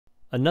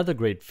Another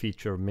great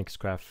feature of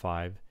Mixcraft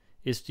 5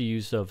 is the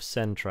use of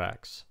send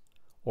tracks,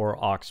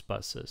 or aux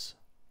buses.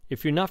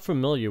 If you're not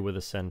familiar with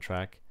a send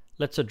track,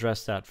 let's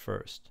address that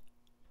first.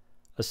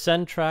 A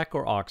send track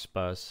or aux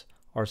bus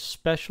are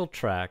special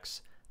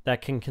tracks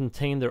that can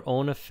contain their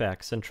own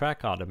effects and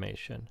track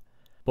automation.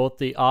 Both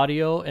the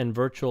audio and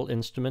virtual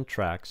instrument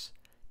tracks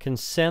can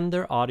send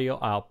their audio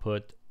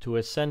output to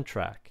a send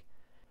track.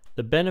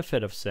 The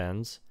benefit of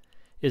sends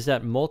is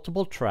that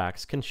multiple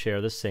tracks can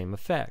share the same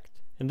effect.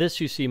 And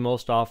this you see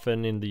most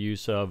often in the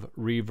use of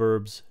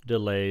reverbs,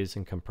 delays,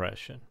 and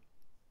compression.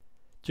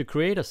 To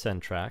create a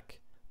send track,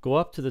 go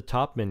up to the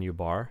top menu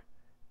bar,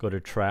 go to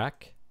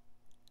Track,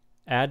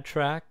 Add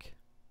Track,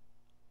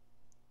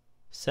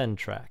 Send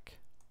Track.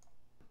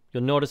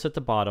 You'll notice at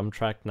the bottom,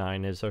 track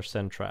 9 is our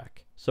send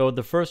track. So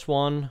the first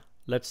one,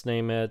 let's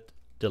name it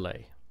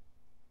Delay.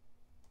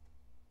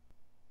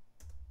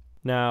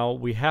 Now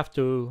we have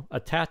to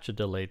attach a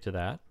delay to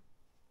that.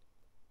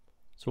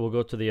 So we'll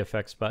go to the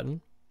Effects button,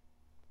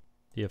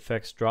 the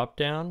Effects drop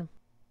down,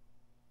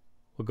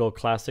 we'll go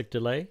Classic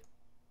Delay.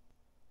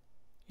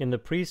 In the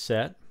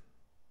preset,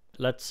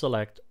 let's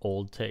select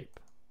Old Tape.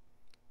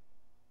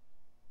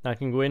 Now I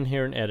can go in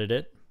here and edit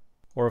it,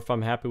 or if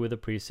I'm happy with the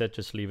preset,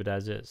 just leave it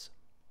as is.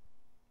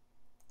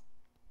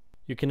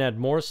 You can add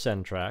more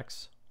send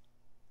tracks,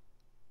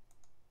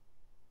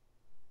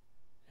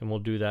 and we'll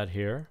do that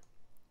here.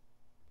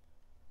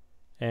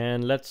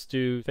 And let's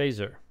do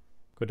phaser.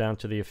 Go down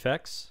to the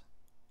effects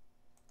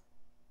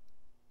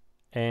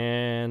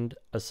and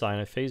assign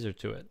a phaser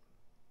to it.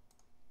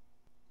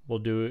 We'll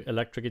do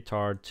electric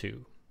guitar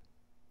 2.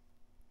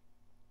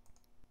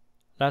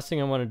 Last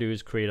thing I want to do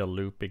is create a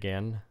loop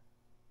again.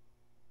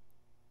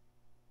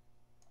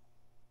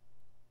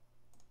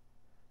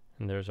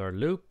 And there's our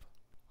loop.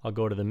 I'll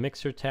go to the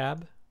Mixer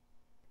tab.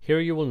 Here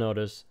you will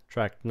notice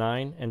track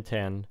 9 and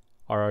 10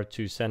 are our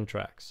 2 send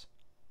tracks.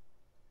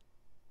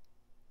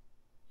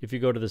 If you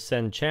go to the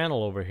send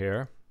channel over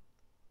here,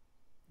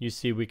 you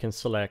see we can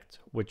select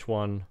which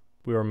one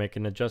we are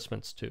making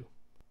adjustments to.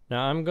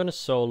 Now I'm going to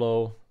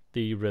solo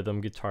the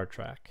rhythm guitar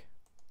track.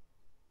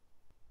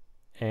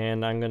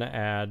 And I'm going to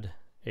add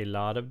a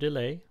lot of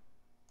delay.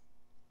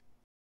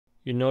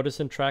 You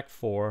notice in track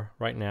 4,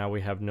 right now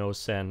we have no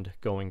send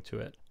going to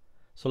it.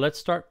 So let's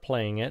start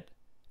playing it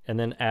and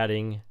then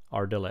adding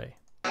our delay.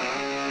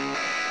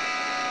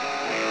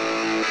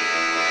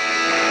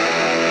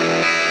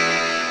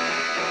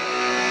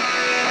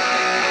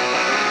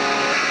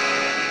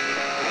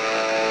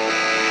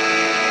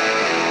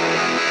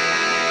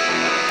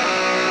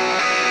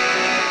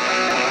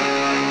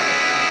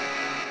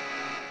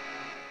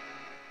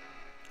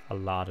 A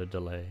lot of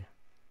delay.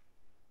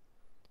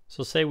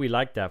 So say we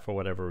like that for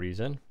whatever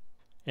reason,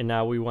 and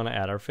now we want to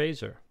add our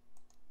phaser.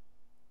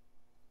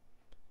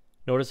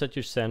 Notice that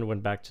your send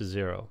went back to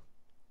 0.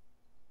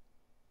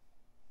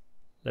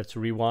 Let's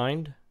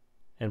rewind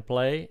and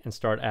play and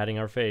start adding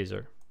our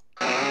phaser.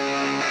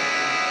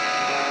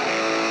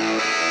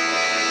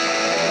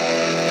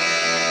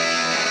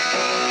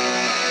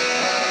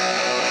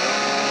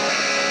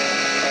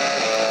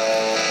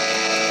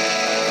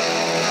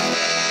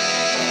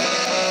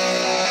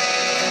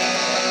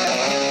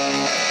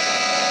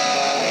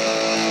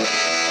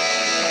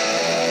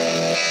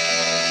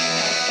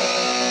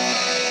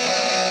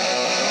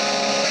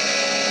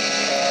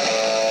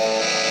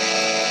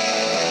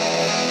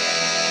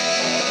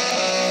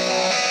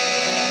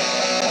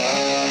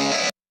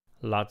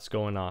 Lots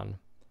going on.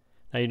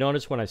 Now you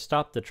notice when I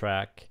stopped the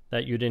track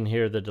that you didn't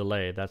hear the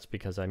delay. That's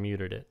because I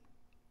muted it.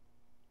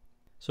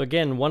 So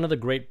again, one of the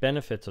great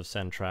benefits of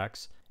send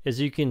tracks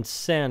is you can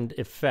send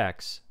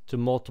effects to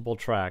multiple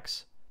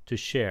tracks to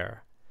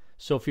share.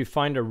 So if you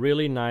find a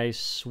really nice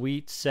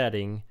sweet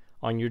setting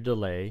on your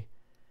delay,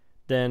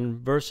 then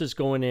versus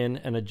going in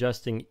and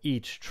adjusting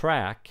each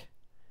track,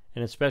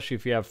 and especially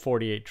if you have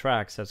 48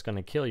 tracks, that's going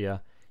to kill you,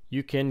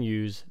 you can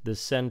use the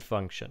send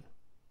function.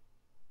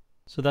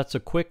 So that's a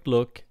quick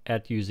look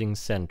at using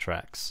send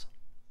tracks.